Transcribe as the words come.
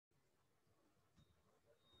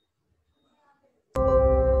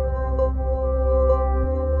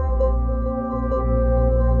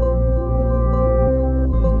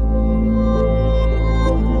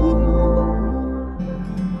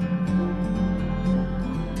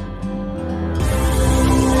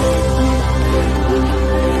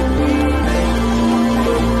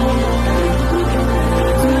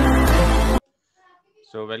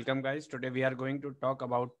welcome guys. Today we are going to talk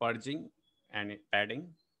about purging and padding.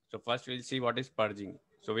 So first we'll see what is purging.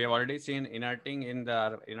 So we have already seen inerting in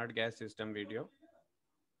the inert gas system video.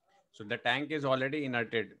 So the tank is already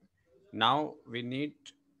inerted. Now we need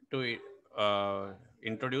to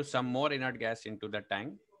introduce some more inert gas into the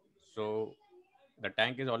tank. So the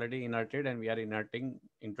tank is already inerted and we are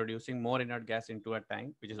introducing more inert gas into a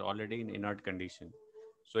tank which is already in inert condition.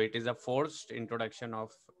 So it is a forced introduction of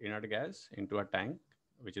inert gas into a tank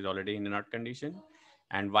which is already in inert condition.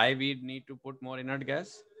 And why we need to put more inert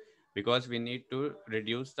gas? Because we need to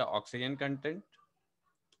reduce the oxygen content,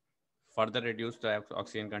 further reduce the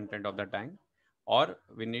oxygen content of the tank, or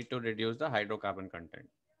we need to reduce the hydrocarbon content.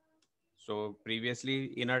 So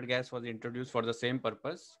previously inert gas was introduced for the same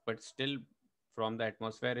purpose, but still from the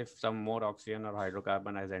atmosphere, if some more oxygen or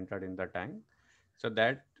hydrocarbon has entered in the tank, so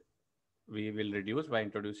that we will reduce by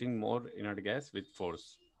introducing more inert gas with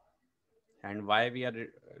force. And why we are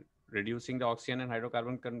reducing the oxygen and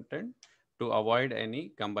hydrocarbon content? To avoid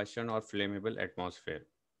any combustion or flammable atmosphere.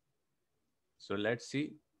 So let's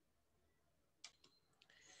see.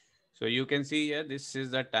 So you can see here, this is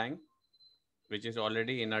the tank which is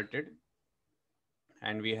already inerted,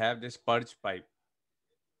 and we have this purge pipe.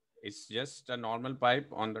 It's just a normal pipe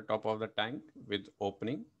on the top of the tank with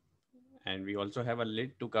opening, and we also have a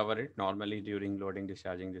lid to cover it. Normally during loading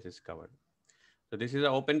discharging, this is covered. So this is an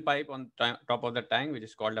open pipe on top of the tank, which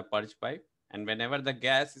is called a purge pipe. And whenever the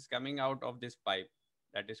gas is coming out of this pipe,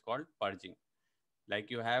 that is called purging.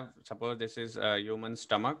 Like you have, suppose this is a human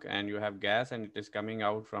stomach and you have gas and it is coming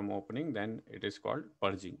out from opening, then it is called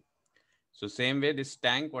purging. So same way, this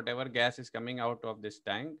tank, whatever gas is coming out of this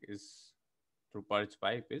tank is through purge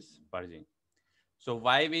pipe is purging. So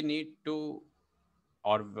why we need to,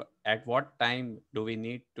 or at what time do we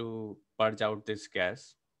need to purge out this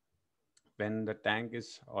gas? When the tank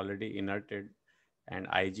is already inerted and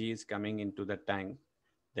IG is coming into the tank,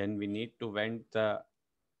 then we need to vent the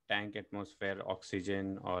tank atmosphere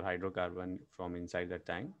oxygen or hydrocarbon from inside the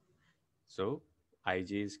tank. So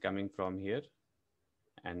IG is coming from here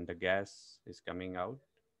and the gas is coming out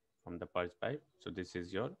from the purge pipe. So this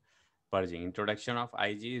is your purging. Introduction of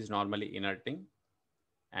IG is normally inerting,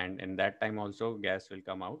 and in that time also gas will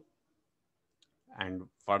come out. And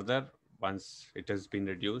further, once it has been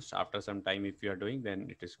reduced after some time, if you are doing, then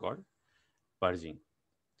it is called purging.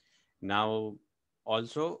 Now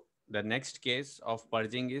also the next case of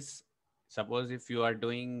purging is, suppose if you are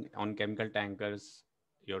doing on chemical tankers,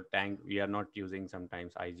 your tank, we are not using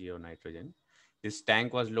sometimes IG or nitrogen. This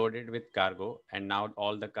tank was loaded with cargo and now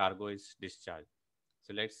all the cargo is discharged.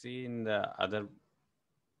 So let's see in the other.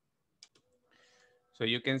 So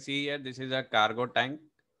you can see here, this is a cargo tank,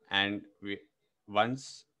 and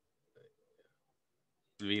once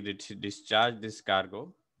we discharge this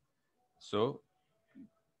cargo, so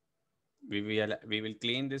we will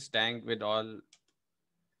clean this tank with all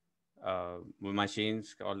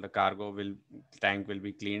machines. All the cargo will tank will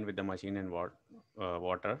be cleaned with the machine and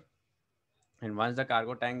water. And once the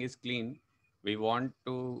cargo tank is clean, we want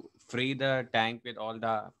to free the tank with all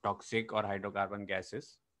the toxic or hydrocarbon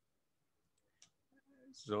gases.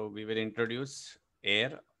 So we will introduce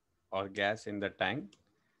air or gas in the tank,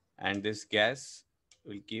 and this gas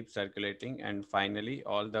will keep circulating, and finally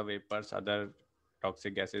all the vapors, other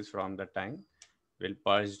toxic gases from the tank will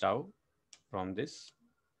purged out from this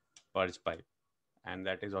purge pipe, and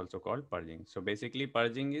that is also called purging. So basically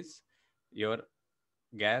purging is your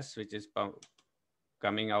gas which is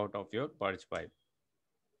coming out of your purge pipe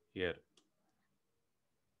here.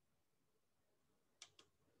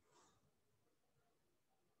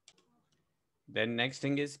 Then next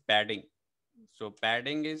thing is padding. So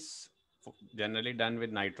padding is generally done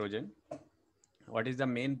with nitrogen. What is the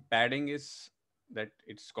main padding is that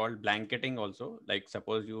it's called blanketing also. Like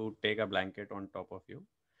suppose you take a blanket on top of you,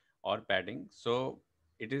 or padding. So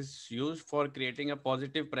it is used for creating a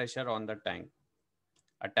positive pressure on the tank.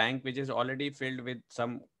 A tank which is already filled with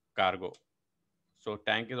some cargo. So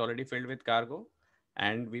tank is already filled with cargo,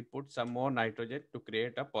 and we put some more nitrogen to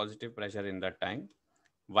create a positive pressure in the tank.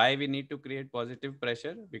 Why we need to create positive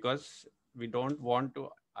pressure? Because we don't want to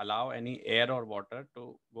allow any air or water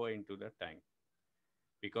to go into the tank.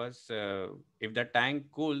 Because if the tank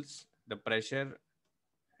cools, the pressure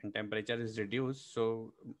and temperature is reduced,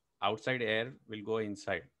 so outside air will go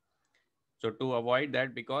inside. So to avoid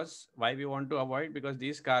that, because why we want to avoid, because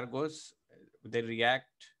these cargoes, they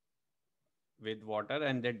react with water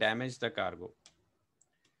and they damage the cargo.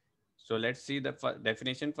 So let's see the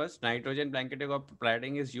definition first. Nitrogen blanketing or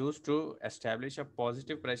padding is used to establish a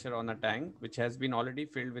positive pressure on a tank which has been already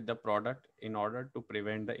filled with the product in order to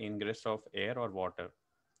prevent the ingress of air or water.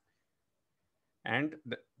 And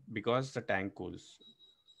because the tank cools.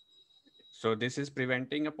 So this is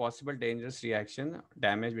preventing a possible dangerous reaction,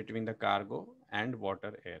 damage between the cargo and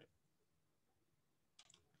water air.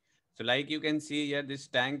 So like you can see here, this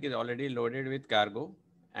tank is already loaded with cargo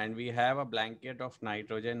and we have a blanket of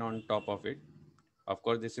nitrogen on top of it. Of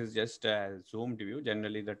course, this is just a zoomed view.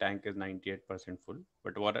 Generally, the tank is 98% full,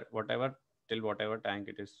 but whatever till whatever tank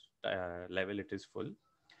it is level it is full.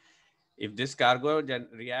 If this cargo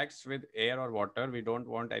reacts with air or water, we don't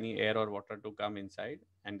want any air or water to come inside,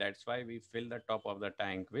 and that's why we fill the top of the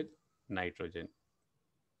tank with nitrogen.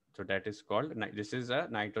 So that is called this is a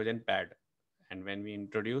nitrogen pad, and when we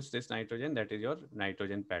introduce this nitrogen, that is your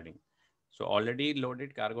nitrogen padding. So already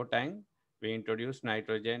loaded cargo tank, we introduce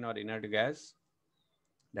nitrogen or inert gas,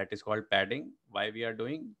 that is called padding. Why we are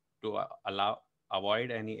doing? To allow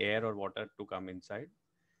avoid any air or water to come inside.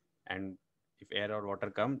 And if air or water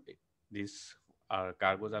come, these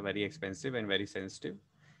cargoes are very expensive and very sensitive.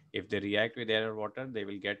 If they react with air or water, they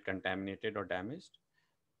will get contaminated or damaged,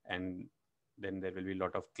 and then there will be a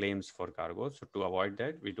lot of claims for cargoes. So to avoid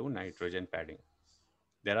that, we do nitrogen padding.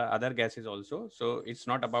 There are other gases also, so it's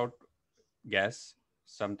not about gas.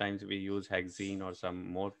 Sometimes we use hexene or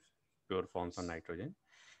some more pure forms of nitrogen.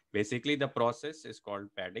 Basically, the process is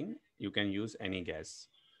called padding. You can use any gas.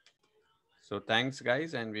 So thanks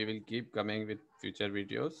guys, and we will keep coming with future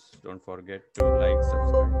videos. Don't forget to like,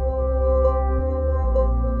 subscribe.